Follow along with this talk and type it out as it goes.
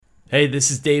Hey,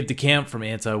 this is Dave DeCamp from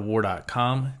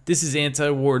antiwar.com. This is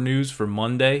anti-war news for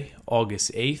Monday,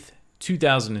 August 8th,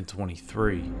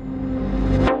 2023.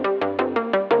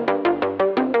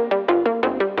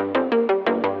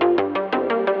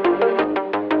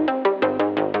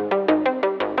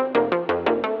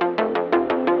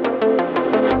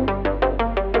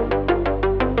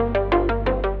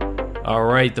 All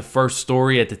right, the first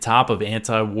story at the top of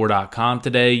antiwar.com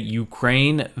today,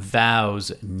 Ukraine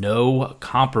vows no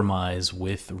compromise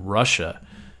with Russia.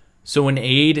 So an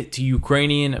aide to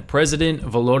Ukrainian President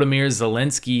Volodymyr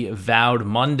Zelensky vowed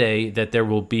Monday that there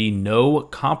will be no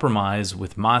compromise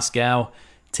with Moscow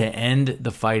to end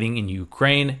the fighting in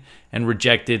Ukraine and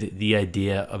rejected the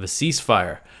idea of a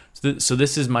ceasefire. So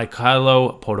this is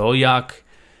Mikhailo Podolyak.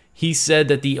 He said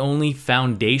that the only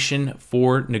foundation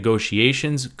for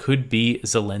negotiations could be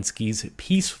Zelensky's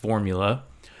peace formula,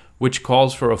 which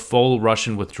calls for a full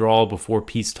Russian withdrawal before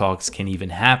peace talks can even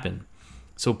happen.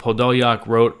 So Podolyak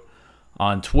wrote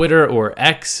on Twitter, or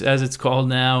X as it's called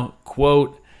now,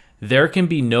 quote, "There can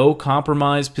be no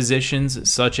compromise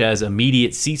positions such as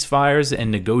immediate ceasefires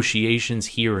and negotiations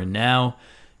here and now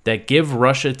that give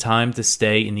Russia time to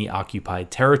stay in the occupied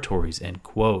territories," end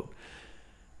quote.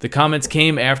 The comments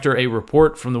came after a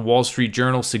report from the Wall Street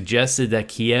Journal suggested that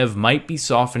Kiev might be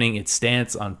softening its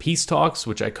stance on peace talks,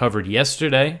 which I covered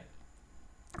yesterday.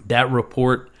 That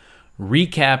report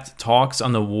recapped talks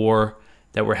on the war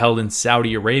that were held in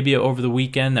Saudi Arabia over the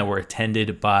weekend that were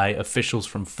attended by officials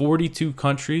from 42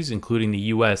 countries, including the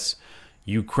U.S.,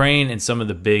 Ukraine, and some of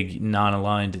the big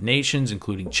non-aligned nations,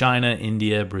 including China,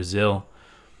 India, Brazil.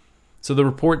 So the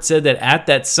report said that at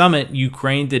that summit,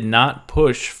 Ukraine did not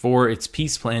push for its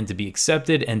peace plan to be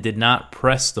accepted and did not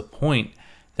press the point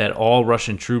that all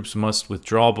Russian troops must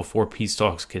withdraw before peace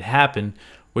talks could happen,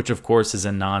 which of course is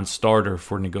a non-starter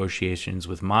for negotiations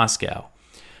with Moscow.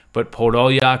 But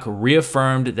Podolyak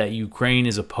reaffirmed that Ukraine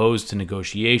is opposed to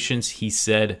negotiations. He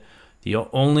said the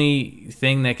only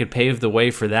thing that could pave the way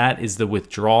for that is the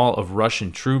withdrawal of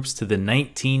Russian troops to the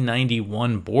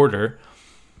 1991 border.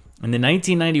 And the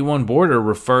 1991 border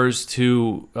refers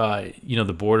to,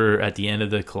 the border at the end of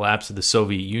the collapse of the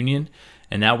Soviet Union,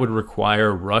 and that would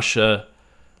require Russia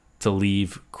to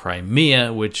leave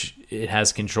Crimea, which it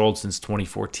has controlled since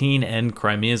 2014, and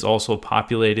Crimea is also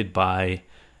populated by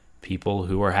people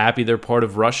who are happy they're part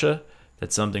of Russia.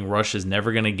 That's something Russia's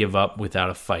never going to give up without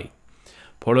a fight.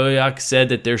 Podolyak said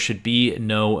that there should be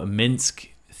no Minsk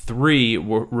III,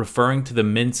 referring to the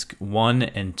Minsk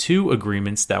I and II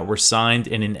agreements that were signed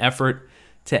in an effort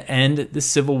to end the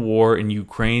civil war in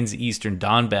Ukraine's eastern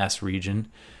Donbass region,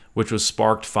 which was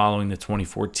sparked following the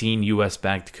 2014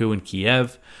 U.S.-backed coup in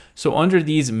Kiev. So under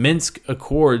these Minsk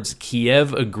Accords,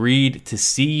 Kiev agreed to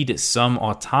cede some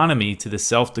autonomy to the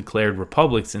self-declared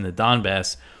republics in the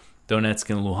Donbass, Donetsk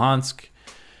and Luhansk,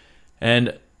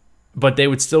 but they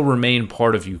would still remain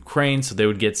part of Ukraine, so they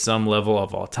would get some level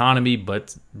of autonomy,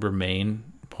 but remain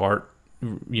part,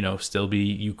 still be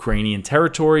Ukrainian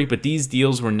territory. But these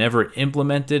deals were never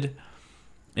implemented.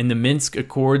 And the Minsk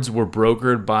Accords were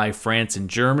brokered by France and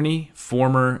Germany.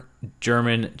 Former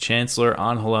German Chancellor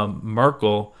Angela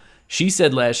Merkel, she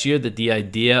said last year that the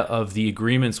idea of the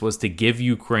agreements was to give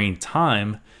Ukraine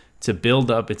time to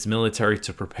build up its military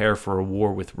to prepare for a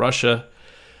war with Russia.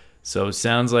 So it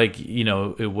sounds like,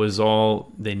 it was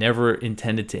all, they never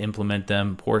intended to implement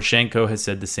them. Poroshenko has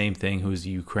said the same thing, who's the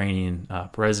Ukrainian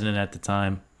president at the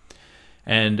time.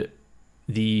 And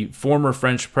the former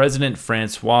French president,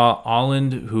 Francois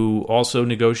Hollande, who also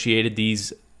negotiated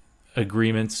these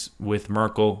agreements with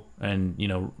Merkel and,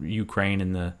 Ukraine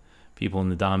and the people in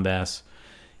the Donbass,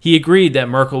 he agreed that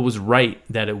Merkel was right,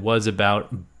 that it was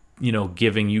about,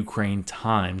 giving Ukraine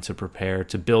time to prepare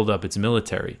to build up its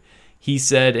military. He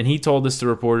said, and he told this to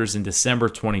reporters in December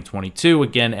 2022,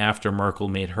 again after Merkel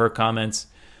made her comments,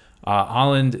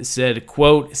 Hollande said,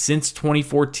 quote, "Since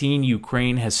 2014,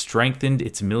 Ukraine has strengthened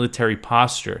its military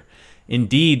posture.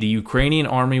 Indeed, the Ukrainian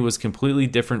army was completely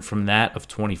different from that of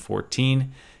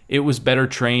 2014. It was better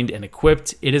trained and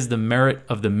equipped. It is the merit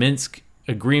of the Minsk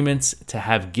agreements to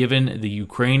have given the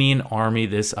Ukrainian army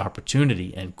this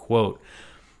opportunity," end quote.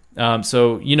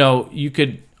 So, you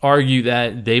could argue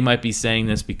that they might be saying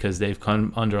this because they've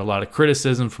come under a lot of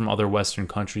criticism from other Western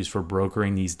countries for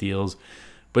brokering these deals.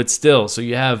 But still, so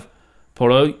you have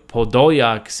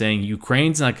Podolyak saying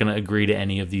Ukraine's not going to agree to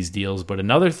any of these deals. But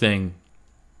another thing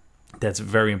that's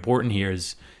very important here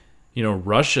is,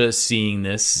 Russia seeing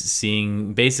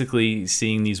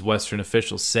these Western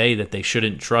officials say that they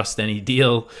shouldn't trust any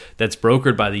deal that's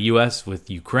brokered by the U.S. with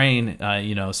Ukraine.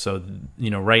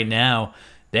 Right now,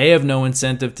 they have no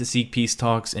incentive to seek peace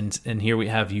talks, and here we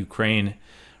have Ukraine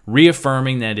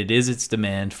reaffirming that it is its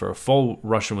demand for a full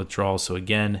Russian withdrawal. So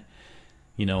again,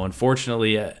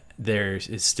 unfortunately, there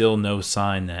is still no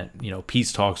sign that,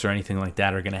 peace talks or anything like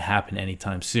that are going to happen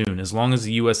anytime soon. As long as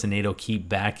the U.S. and NATO keep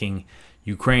backing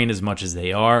Ukraine as much as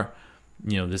they are,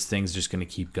 this thing's just going to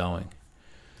keep going.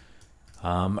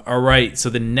 All right,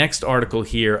 so the next article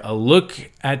here, a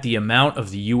look at the amount of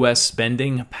the U.S.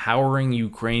 spending powering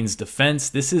Ukraine's defense.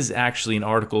 This is actually an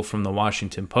article from the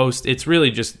Washington Post. It's really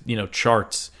just,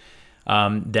 charts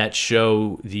that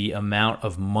show the amount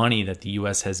of money that the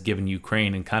U.S. has given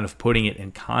Ukraine and kind of putting it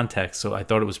in context. So I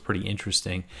thought it was pretty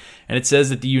interesting. And it says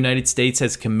that the United States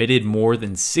has committed more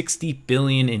than $60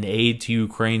 billion in aid to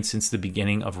Ukraine since the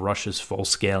beginning of Russia's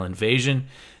full-scale invasion.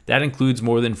 That includes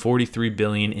more than $43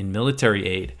 billion in military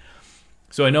aid.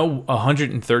 So I know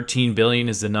 $113 billion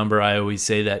is the number I always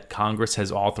say that Congress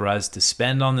has authorized to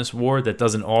spend on this war. That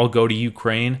doesn't all go to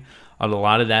Ukraine. A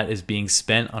lot of that is being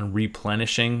spent on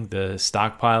replenishing the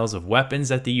stockpiles of weapons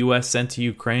that the U.S. sent to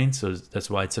Ukraine. So that's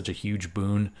why it's such a huge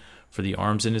boon for the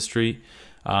arms industry.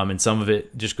 And some of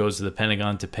it just goes to the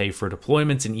Pentagon to pay for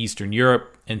deployments in Eastern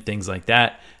Europe and things like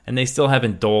that. And they still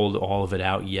haven't doled all of it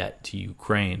out yet to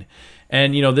Ukraine.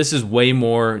 And, this is way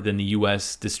more than the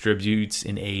U.S. distributes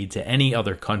in aid to any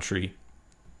other country.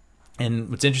 And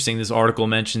what's interesting, this article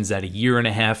mentions that a year and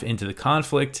a half into the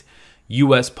conflict,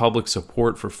 U.S. public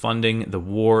support for funding the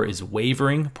war is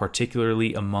wavering,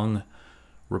 particularly among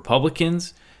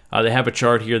Republicans. They have a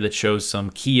chart here that shows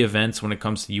some key events when it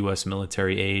comes to U.S.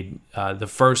 military aid. The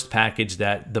first package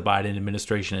that the Biden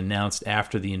administration announced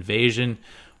after the invasion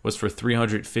was for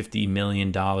 $350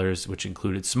 million, which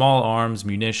included small arms,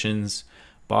 munitions,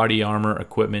 body armor,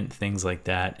 equipment, things like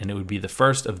that. And it would be the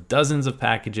first of dozens of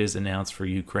packages announced for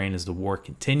Ukraine as the war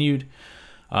continued.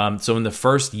 So in the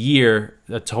first year,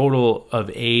 the total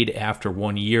of aid after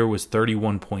 1 year was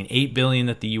 $31.8 billion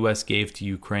that the U.S. gave to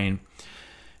Ukraine.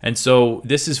 And so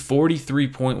this is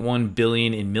 $43.1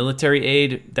 billion in military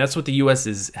aid. That's what the U.S.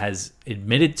 has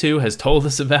admitted to, has told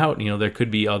us about. There could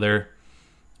be other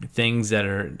things that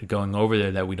are going over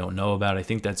there that we don't know about. I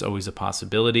think that's always a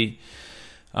possibility.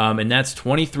 And that's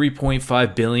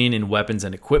 $23.5 billion in weapons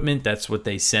and equipment. That's what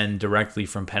they send directly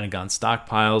from Pentagon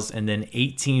stockpiles. And then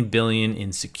 $18 billion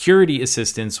in security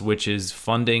assistance, which is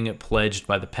funding pledged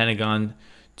by the Pentagon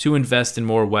to invest in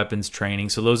more weapons training.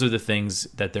 So those are the things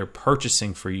that they're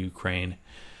purchasing for Ukraine.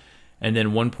 And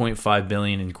then $1.5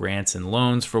 billion in grants and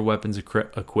loans for weapons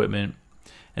equipment.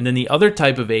 And then the other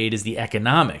type of aid is the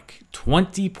economic.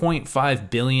 $20.5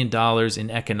 billion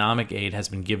in economic aid has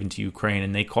been given to Ukraine,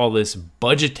 and they call this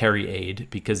budgetary aid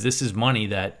because this is money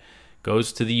that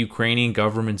goes to the Ukrainian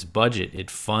government's budget.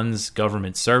 It funds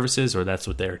government services, or that's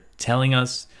what they're telling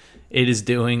us it is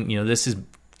doing. This is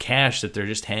cash that they're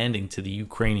just handing to the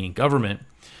Ukrainian government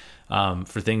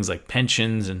for things like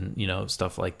pensions and,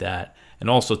 stuff like that. And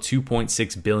also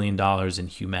 $2.6 billion in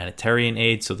humanitarian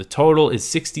aid. So the total is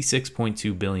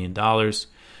 $66.2 billion.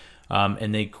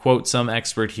 And they quote some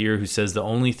expert here who says the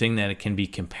only thing that it can be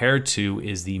compared to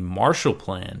is the Marshall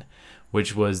Plan,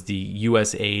 which was the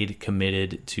U.S. aid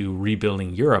committed to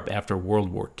rebuilding Europe after World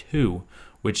War II,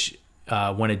 which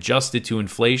when adjusted to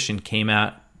inflation came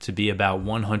out to be about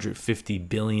 $150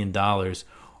 billion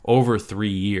over 3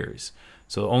 years.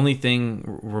 So the only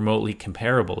thing remotely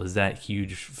comparable is that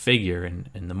huge figure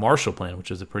in the Marshall Plan, which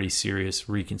was a pretty serious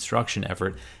reconstruction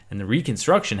effort. And the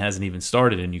reconstruction hasn't even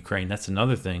started in Ukraine. That's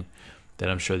another thing that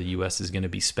I'm sure the U.S. is going to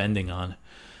be spending on.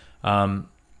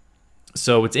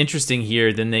 So it's interesting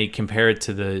here. Then they compare it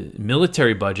to the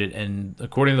military budget. And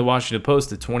according to the Washington Post,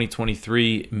 the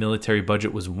 2023 military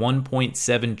budget was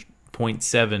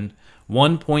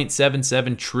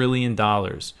 $1.77 trillion,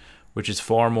 which is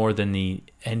far more than the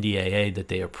NDAA that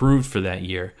they approved for that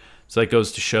year. So that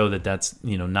goes to show that that's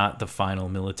not the final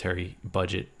military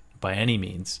budget by any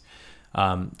means.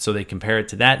 So they compare it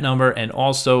to that number and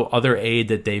also other aid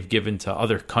that they've given to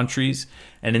other countries.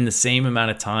 And in the same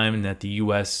amount of time that the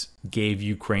U.S. gave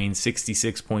Ukraine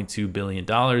 $66.2 billion,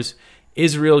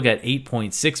 Israel got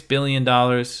 $8.6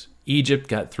 billion, Egypt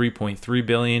got $3.3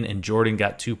 billion, and Jordan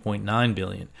got $2.9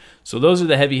 billion. So those are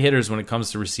the heavy hitters when it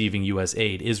comes to receiving U.S.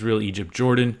 aid. Israel, Egypt,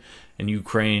 Jordan, and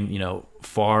Ukraine,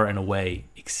 far and away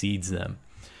exceeds them.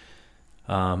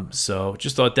 So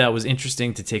just thought that was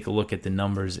interesting to take a look at the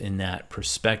numbers in that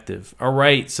perspective. All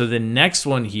right, so the next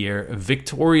one here,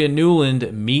 Victoria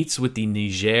Nuland meets with the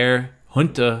Niger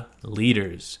Junta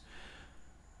leaders.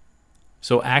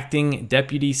 So acting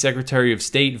Deputy Secretary of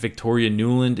State Victoria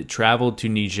Nuland traveled to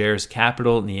Niger's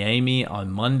capital, Niamey, on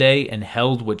Monday and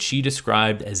held what she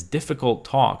described as difficult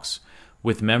talks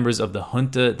with members of the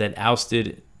junta that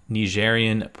ousted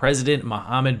Nigerian President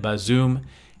Mohamed Bazoum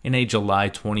in a July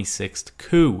 26th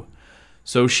coup.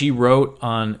 So she wrote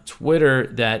on Twitter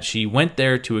that she went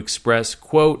there to express,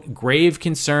 quote, grave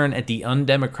concern at the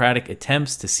undemocratic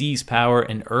attempts to seize power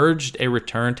and urged a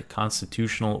return to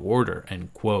constitutional order,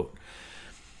 end quote.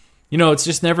 It's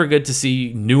just never good to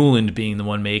see Nuland being the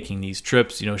one making these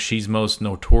trips. She's most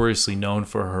notoriously known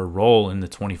for her role in the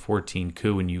 2014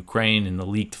 coup in Ukraine and the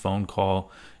leaked phone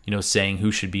call, saying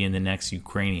who should be in the next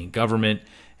Ukrainian government.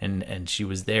 And she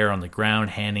was there on the ground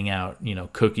handing out,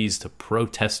 cookies to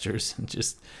protesters and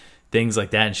just things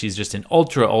like that. And she's just an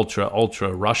ultra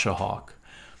Russia hawk.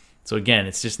 So again,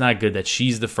 it's just not good that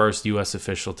she's the first U.S.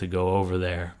 official to go over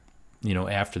there,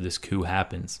 after this coup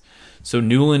happens. So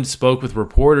Nuland spoke with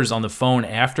reporters on the phone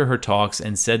after her talks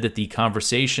and said that the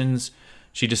conversations,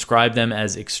 she described them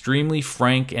as extremely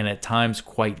frank and at times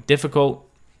quite difficult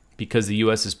because the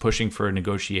U.S. is pushing for a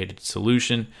negotiated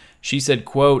solution. She said,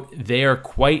 quote, they are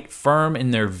quite firm in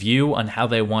their view on how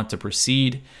they want to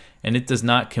proceed, and it does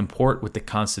not comport with the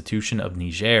constitution of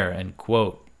Niger, end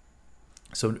quote.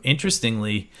 So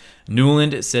interestingly,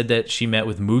 Nuland said that she met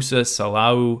with Musa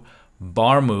Salahu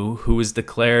Barmu, who has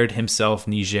declared himself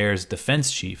Niger's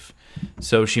defense chief.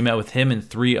 So she met with him and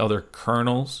 3 other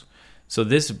colonels. So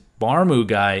this Barmu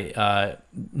guy,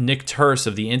 Nick Turse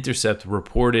of The Intercept,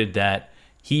 reported that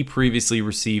he previously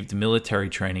received military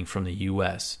training from the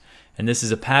U.S. And this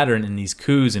is a pattern in these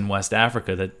coups in West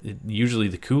Africa that usually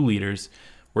the coup leaders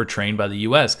were trained by the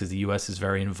U.S. because the U.S. is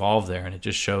very involved there. And it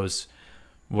just shows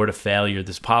what a failure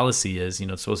this policy is.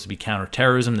 It's supposed to be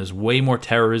counterterrorism. There's way more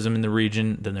terrorism in the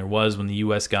region than there was when the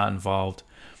U.S. got involved.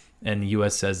 And the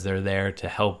U.S. says they're there to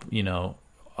help,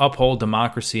 uphold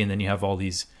democracy. And then you have all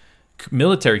these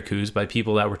military coups by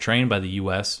people that were trained by the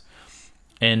U.S.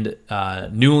 And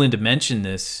Nuland mentioned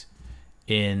this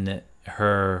in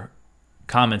her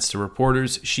comments to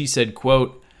reporters. She said,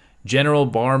 quote, General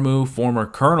Barmu, former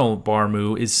Colonel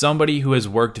Barmu, is somebody who has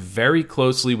worked very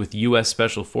closely with U.S.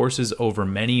 Special Forces over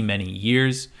many, many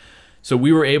years. So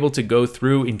we were able to go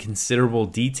through in considerable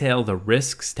detail the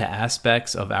risks to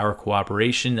aspects of our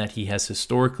cooperation that he has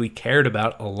historically cared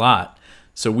about a lot.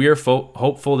 So we are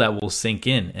hopeful that will sink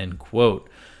in, end quote.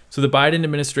 So the Biden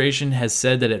administration has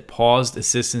said that it paused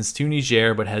assistance to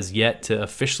Niger, but has yet to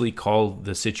officially call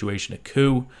the situation a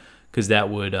coup, because that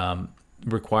would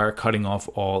require cutting off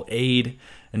all aid.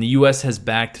 And the U.S. has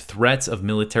backed threats of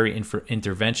military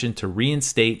intervention to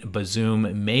reinstate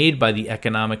Bazoum made by the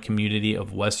Economic Community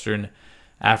of Western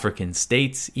African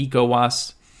States,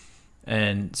 ECOWAS.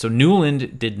 And so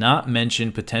Nuland did not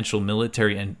mention potential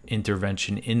military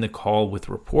intervention in the call with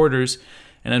reporters.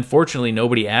 And unfortunately,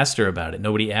 nobody asked her about it.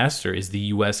 Nobody asked her, is the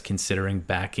U.S. considering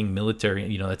backing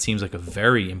military? That seems like a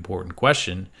very important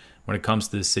question when it comes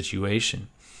to this situation.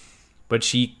 But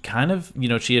she kind of,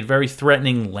 she had very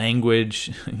threatening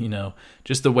language,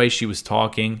 just the way she was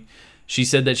talking. She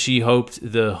said that she hoped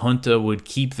the junta would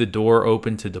keep the door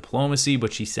open to diplomacy,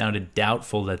 but she sounded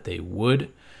doubtful that they would.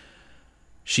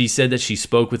 She said that she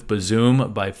spoke with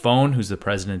Bazoum by phone, who's the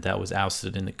president that was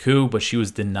ousted in the coup, but she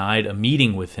was denied a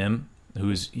meeting with him.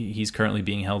 He's currently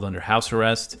being held under house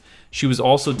arrest. She was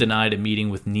also denied a meeting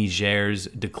with Niger's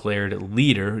declared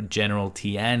leader, General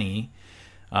Tiani.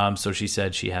 So she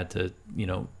said she had to,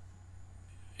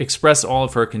 express all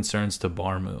of her concerns to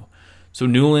Barmu. So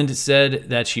Nuland said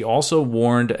that she also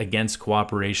warned against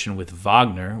cooperation with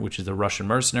Wagner, which is a Russian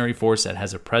mercenary force that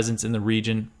has a presence in the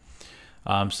region.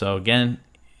 So again,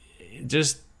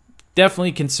 just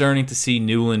definitely concerning to see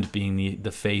Nuland being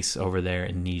the face over there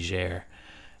in Niger.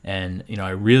 And, I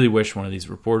really wish one of these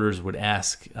reporters would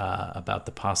ask about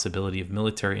the possibility of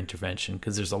military intervention,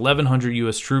 because there's 1,100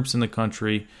 U.S. troops in the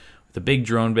country with a big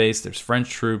drone base. There's French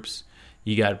troops.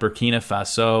 You got Burkina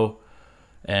Faso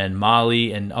and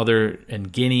Mali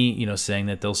and Guinea, saying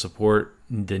that they'll support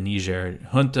the Niger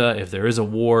junta if there is a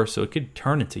war. So it could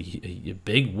turn into a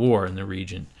big war in the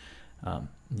region,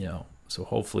 so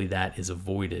hopefully that is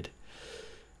avoided.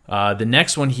 The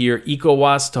next one here,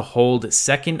 ECOWAS to hold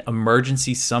second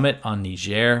emergency summit on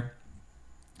Niger.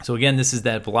 So again, this is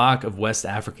that bloc of West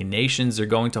African nations. They're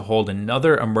going to hold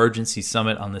another emergency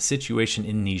summit on the situation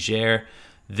in Niger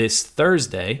this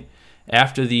Thursday,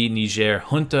 after the Niger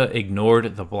junta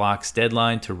ignored the bloc's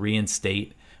deadline to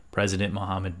reinstate President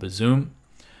Mohamed Bazoum.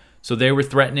 So they were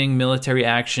threatening military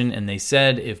action, and they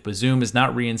said if Bazoum is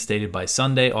not reinstated by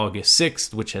Sunday, August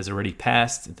 6th, which has already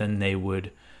passed, then they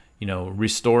would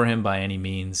restore him by any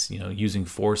means, using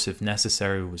force if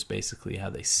necessary, was basically how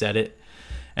they said it.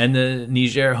 And the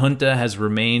Niger junta has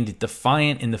remained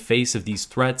defiant in the face of these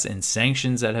threats and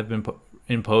sanctions that have been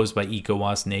imposed by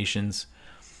ECOWAS nations.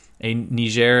 A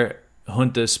Niger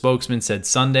junta spokesman said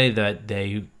Sunday that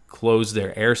they, closed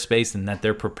their airspace and that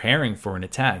they're preparing for an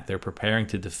attack. They're preparing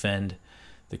to defend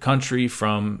the country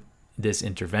from this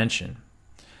intervention.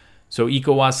 So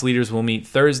ECOWAS leaders will meet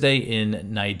Thursday in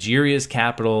Nigeria's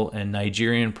capital, and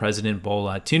Nigerian President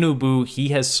Bola Tinubu, he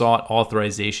has sought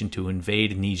authorization to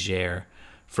invade Niger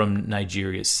from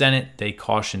Nigeria's Senate. They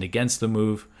cautioned against the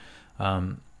move.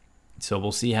 So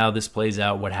we'll see how this plays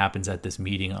out, what happens at this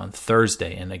meeting on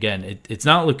Thursday. And again, it's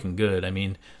not looking good. I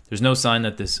mean, there's no sign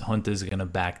that this junta is going to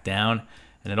back down.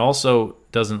 And it also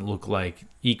doesn't look like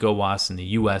ECOWAS and the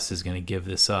U.S. is going to give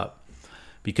this up.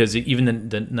 Because even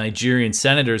the Nigerian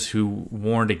senators who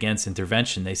warned against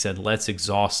intervention, they said, let's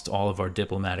exhaust all of our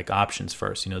diplomatic options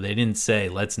first. They didn't say,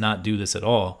 let's not do this at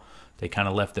all. They kind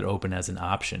of left it open as an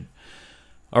option.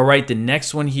 All right, the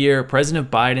next one here,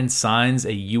 President Biden signs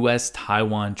a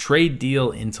U.S.-Taiwan trade deal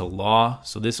into law.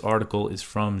 So this article is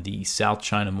from the South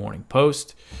China Morning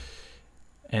Post.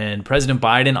 And President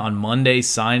Biden on Monday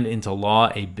signed into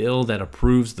law a bill that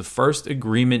approves the first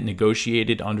agreement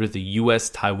negotiated under the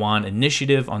U.S.-Taiwan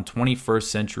Initiative on 21st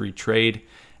Century Trade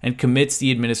and commits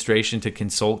the administration to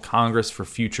consult Congress for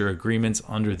future agreements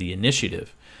under the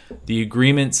initiative. The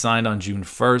agreement, signed on June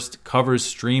 1st, covers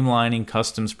streamlining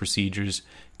customs procedures,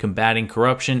 combating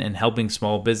corruption, and helping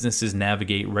small businesses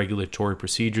navigate regulatory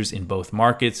procedures in both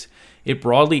markets. It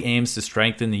broadly aims to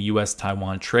strengthen the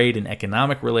U.S.-Taiwan trade and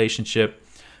economic relationship,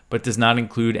 but does not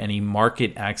include any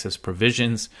market access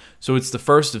provisions. So it's the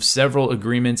first of several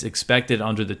agreements expected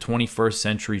under the 21st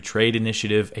Century Trade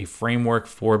Initiative, a framework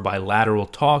for bilateral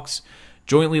talks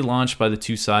jointly launched by the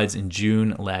two sides in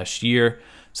June last year.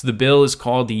 So the bill is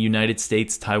called the United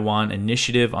States-Taiwan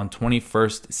Initiative on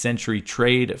 21st Century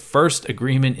Trade First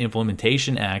Agreement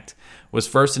Implementation Act, was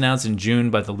first announced in June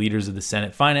by the leaders of the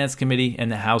Senate Finance Committee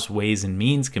and the House Ways and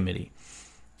Means Committee.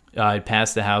 It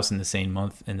passed the House in the same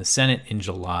month and the Senate in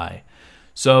July.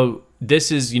 So this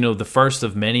is, the first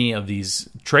of many of these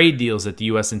trade deals that the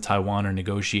U.S. and Taiwan are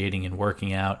negotiating and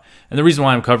working out. And the reason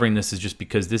why I'm covering this is just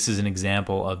because this is an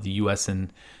example of the U.S.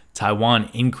 and Taiwan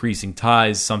increasing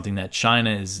ties, something that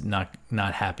China is not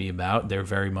happy about. They're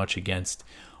very much against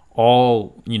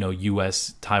all,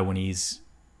 U.S. Taiwanese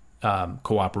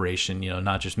cooperation,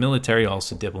 not just military,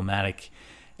 also diplomatic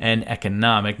and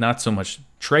economic, not so much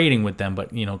trading with them,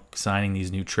 but, signing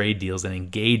these new trade deals and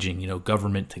engaging,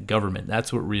 government to government.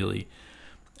 That's what really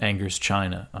angers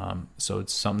China. So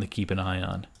it's something to keep an eye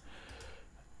on.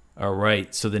 All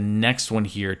right, so the next one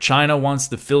here. China wants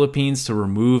the Philippines to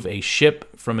remove a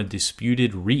ship from a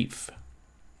disputed reef.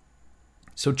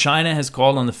 So China has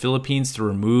called on the Philippines to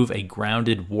remove a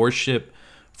grounded warship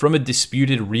from a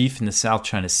disputed reef in the South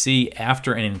China Sea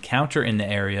after an encounter in the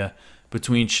area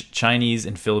between Chinese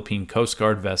and Philippine Coast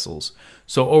Guard vessels.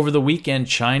 So over the weekend,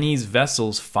 Chinese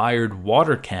vessels fired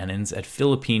water cannons at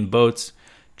Philippine boats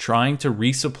trying to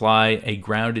resupply a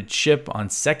grounded ship on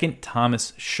 2nd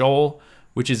Thomas Shoal,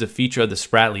 which is a feature of the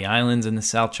Spratly Islands in the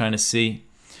South China Sea.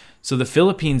 So the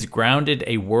Philippines grounded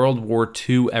a World War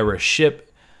II-era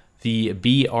ship, the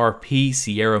BRP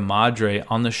Sierra Madre,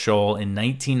 on the shoal in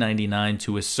 1999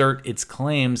 to assert its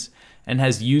claims and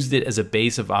has used it as a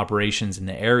base of operations in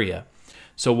the area.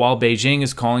 So while Beijing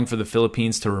is calling for the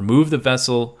Philippines to remove the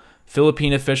vessel,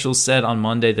 Philippine officials said on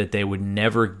Monday that they would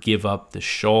never give up the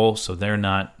shoal, so they're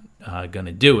not going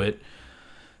to do it.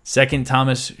 2nd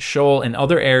Thomas Shoal and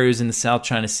other areas in the South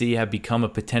China Sea have become a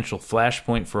potential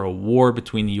flashpoint for a war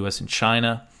between the U.S. and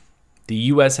China. The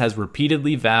U.S. has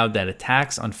repeatedly vowed that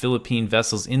attacks on Philippine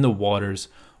vessels in the waters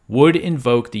would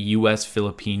invoke the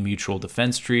U.S.-Philippine Mutual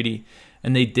Defense Treaty,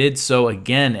 and they did so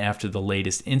again after the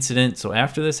latest incident. So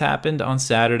after this happened on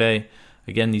Saturday,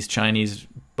 again, these Chinese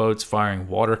boats firing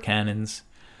water cannons,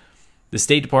 the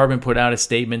State Department put out a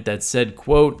statement that said,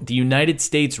 quote, "The United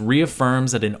States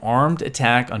reaffirms that an armed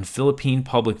attack on Philippine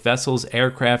public vessels,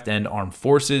 aircraft, and armed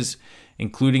forces,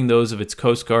 including those of its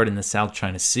Coast Guard in the South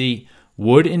China Sea,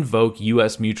 would invoke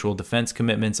U.S. mutual defense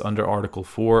commitments under Article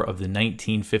 4 of the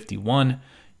 1951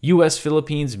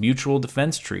 U.S.-Philippines Mutual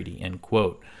Defense Treaty," end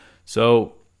quote.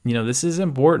 So, this is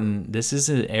important. This is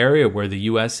an area where the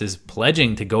U.S. is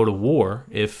pledging to go to war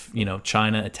if,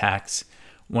 China attacks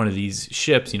one of these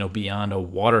ships, beyond a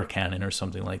water cannon or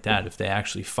something like that, if they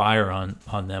actually fire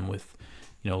on them with,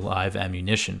 live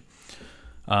ammunition.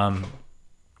 And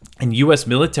U.S.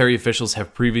 military officials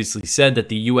have previously said that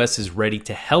the U.S. is ready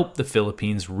to help the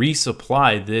Philippines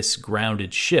resupply this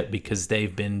grounded ship because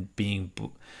they've been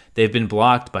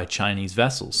blocked by Chinese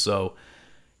vessels. So,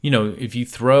 if you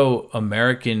throw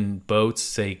American boats,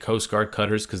 say Coast Guard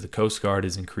cutters, because the Coast Guard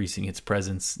is increasing its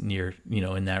presence near,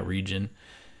 in that region,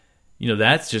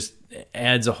 that's just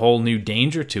adds a whole new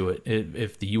danger to it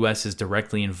if the U.S. is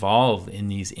directly involved in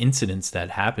these incidents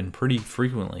that happen pretty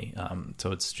frequently.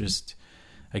 So it's just,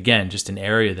 again, just an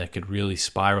area that could really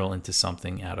spiral into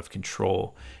something out of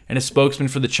control. And a spokesman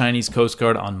for the Chinese Coast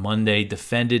Guard on Monday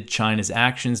defended China's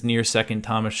actions near Second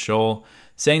Thomas Shoal,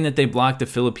 saying that they blocked the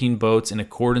Philippine boats in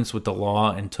accordance with the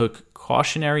law and took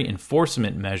cautionary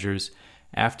enforcement measures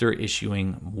after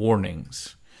issuing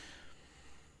warnings.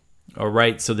 All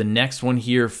right, so the next one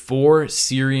here, 4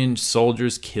 Syrian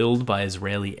soldiers killed by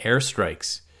Israeli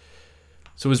airstrikes.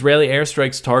 So Israeli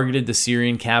airstrikes targeted the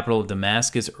Syrian capital of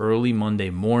Damascus early Monday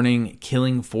morning,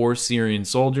 killing 4 Syrian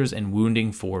soldiers and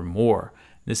wounding 4 more.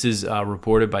 This is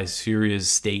reported by Syria's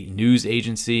state news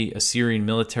agency. A Syrian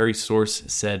military source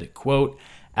said, quote,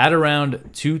 "At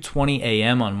around 2:20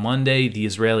 a.m. on Monday, the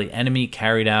Israeli enemy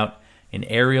carried out an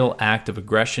aerial act of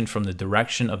aggression from the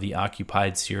direction of the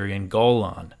occupied Syrian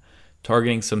Golan,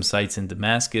 targeting some sites in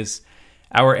Damascus.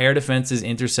 Our air defenses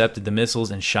intercepted the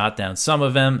missiles and shot down some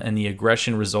of them, and the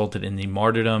aggression resulted in the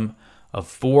martyrdom of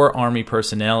 4 army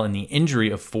personnel and the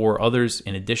injury of 4 others,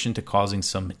 in addition to causing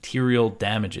some material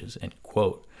damages," end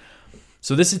quote.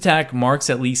 So this attack marks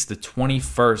at least the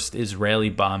 21st Israeli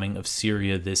bombing of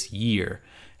Syria this year.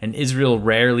 And Israel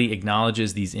rarely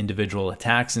acknowledges these individual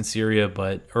attacks in Syria,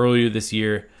 but earlier this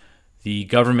year, the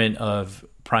government of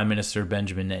Prime Minister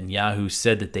Benjamin Netanyahu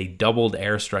said that they doubled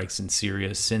airstrikes in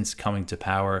Syria since coming to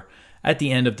power at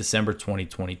the end of December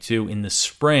 2022. In the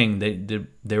spring,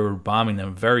 they were bombing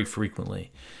them very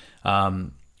frequently.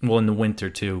 In the winter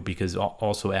too, because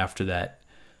also after that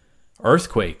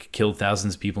earthquake killed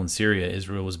thousands of people in Syria,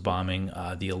 Israel was bombing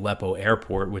the Aleppo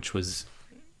airport, which was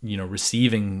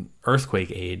receiving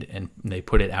earthquake aid, and they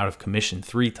put it out of commission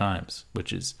 3 times,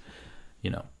 which is,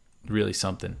 really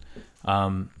something.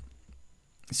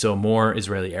 So more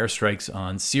Israeli airstrikes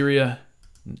on Syria,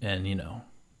 and,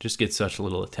 just get such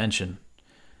little attention,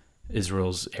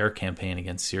 Israel's air campaign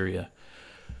against Syria.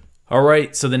 All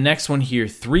right, so the next one here,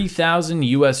 3,000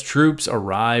 U.S. troops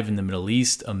arrive in the Middle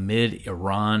East amid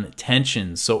Iran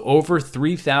tensions. So over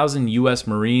 3,000 U.S.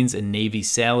 Marines and Navy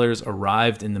sailors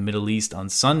arrived in the Middle East on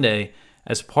Sunday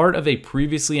as part of a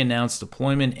previously announced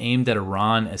deployment aimed at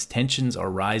Iran as tensions are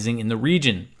rising in the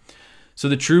region. So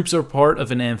the troops are part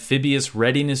of an amphibious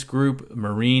readiness group,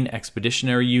 Marine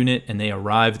Expeditionary Unit, and they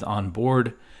arrived on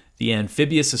board the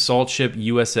amphibious assault ship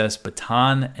USS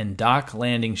Bataan and dock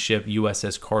landing ship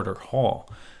USS Carter Hall.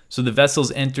 So the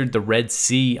vessels entered the Red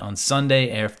Sea on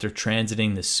Sunday after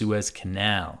transiting the Suez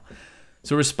Canal.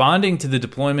 So responding to the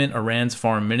deployment, Iran's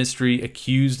foreign ministry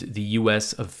accused the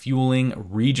U.S. of fueling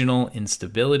regional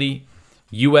instability.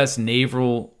 U.S.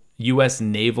 Naval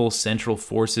Central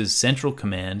Forces Central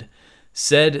Command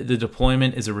said the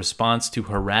deployment is a response to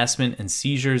harassment and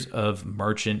seizures of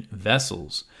merchant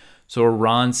vessels. So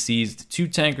Iran seized 2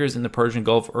 tankers in the Persian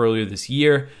Gulf earlier this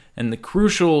year, and the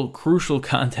crucial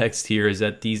context here is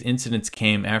that these incidents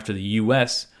came after the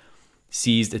U.S.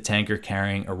 seized a tanker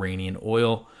carrying Iranian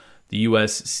oil. The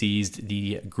U.S. seized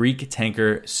the Greek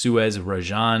tanker Suez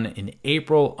Rajan in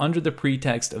April under the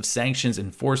pretext of sanctions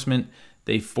enforcement.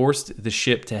 They forced the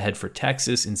ship to head for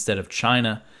Texas instead of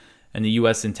China, and the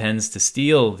U.S. intends to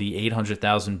steal the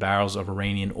 800,000 barrels of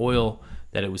Iranian oil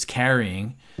that it was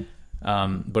carrying.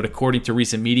 But according to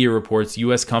recent media reports,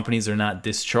 U.S. companies are not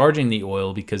discharging the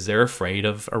oil because they're afraid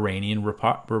of Iranian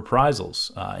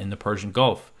reprisals in the Persian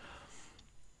Gulf.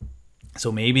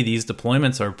 So maybe these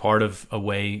deployments are part of a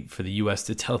way for the U.S.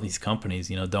 to tell these companies,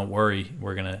 don't worry,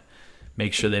 we're going to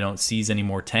make sure they don't seize any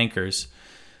more tankers.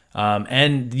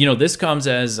 And this comes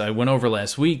as I went over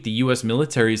last week. The U.S.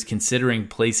 military is considering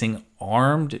placing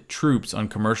armed troops on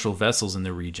commercial vessels in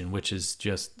the region, which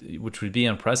would be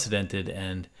unprecedented,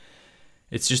 and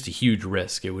it's just a huge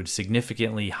risk. It would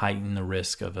significantly heighten the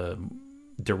risk of a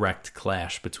direct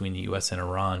clash between the U.S. and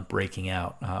Iran breaking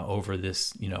out over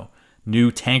this,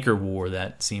 new tanker war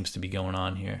that seems to be going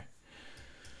on here.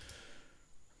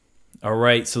 All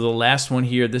right, so the last one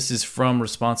here, this is from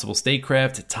Responsible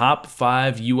Statecraft. Top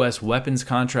 5 U.S. weapons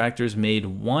contractors made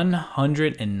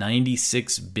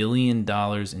 $196 billion in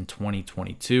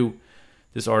 2022.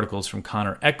 This article is from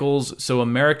Connor Eccles. So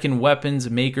American weapons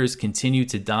makers continue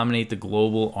to dominate the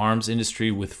global arms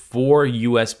industry with 4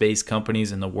 U.S.-based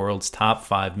companies in the world's top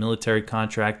 5 military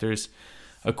contractors,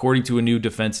 according to a new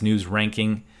Defense News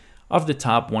ranking of the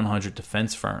top 100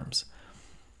 defense firms.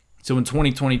 So in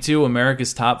 2022,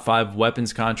 America's top 5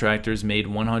 weapons contractors made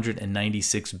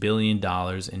 $196 billion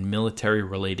in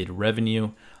military-related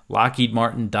revenue. Lockheed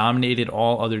Martin dominated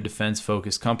all other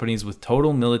defense-focused companies with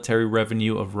total military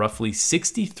revenue of roughly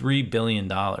 $63 billion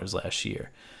last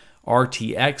year.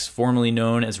 RTX, formerly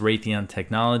known as Raytheon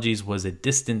Technologies, was a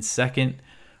distant second,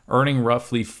 earning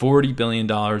roughly $40 billion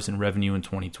in revenue in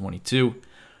 2022.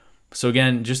 So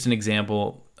again, just an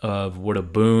example of what a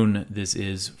boon this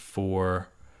is for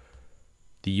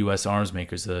the U.S. arms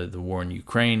makers, the war in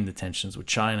Ukraine, the tensions with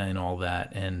China and all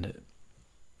that. And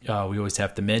we always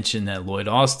have to mention that Lloyd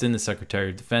Austin, the Secretary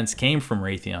of Defense, came from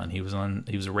Raytheon. He was a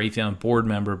Raytheon board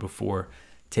member before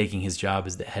taking his job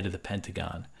as the head of the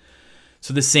Pentagon.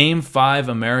 So the same 5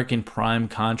 American prime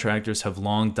contractors have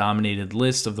long dominated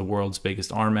lists of the world's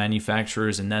biggest arm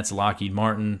manufacturers, and that's Lockheed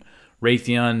Martin,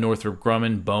 Raytheon, Northrop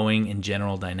Grumman, Boeing, and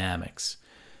General Dynamics.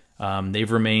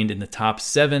 They've remained in the top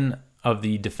 7 of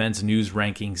the Defense News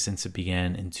rankings since it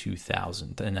began in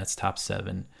 2000, and that's top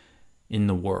 7 in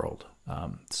the world.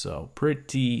 So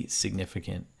pretty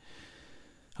significant.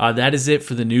 That is it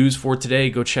for the news for today.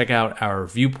 Go check out our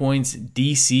viewpoints.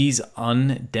 DC's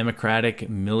Undemocratic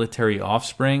Military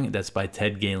Offspring. That's by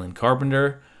Ted Galen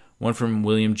Carpenter. One from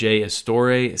William J.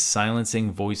 Astore,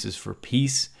 Silencing Voices for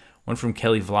Peace. One from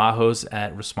Kelly Vlahos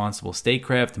at Responsible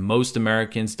Statecraft. Most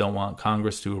Americans don't want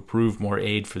Congress to approve more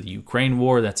aid for the Ukraine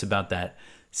war. That's about that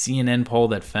CNN poll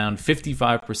that found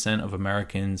 55% of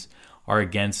Americans are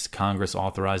against Congress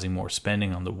authorizing more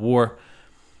spending on the war.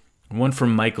 One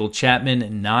from Michael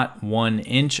Chapman, Not 1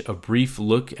 Inch, a brief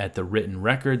look at the written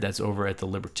record. That's over at the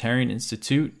Libertarian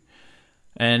Institute.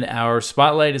 And our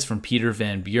spotlight is from Peter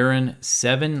Van Buren,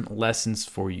 7 Lessons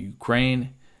for Ukraine.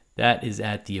 That is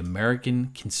at the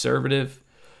American Conservative.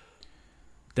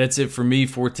 That's it for me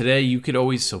for today. You could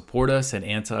always support us at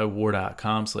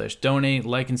antiwar.com/donate.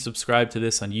 Like and subscribe to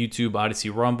this on YouTube, Odyssey,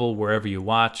 Rumble, wherever you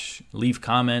watch. Leave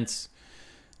comments.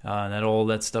 All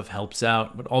that stuff helps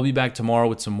out. But I'll be back tomorrow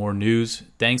with some more news.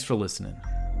 Thanks for listening.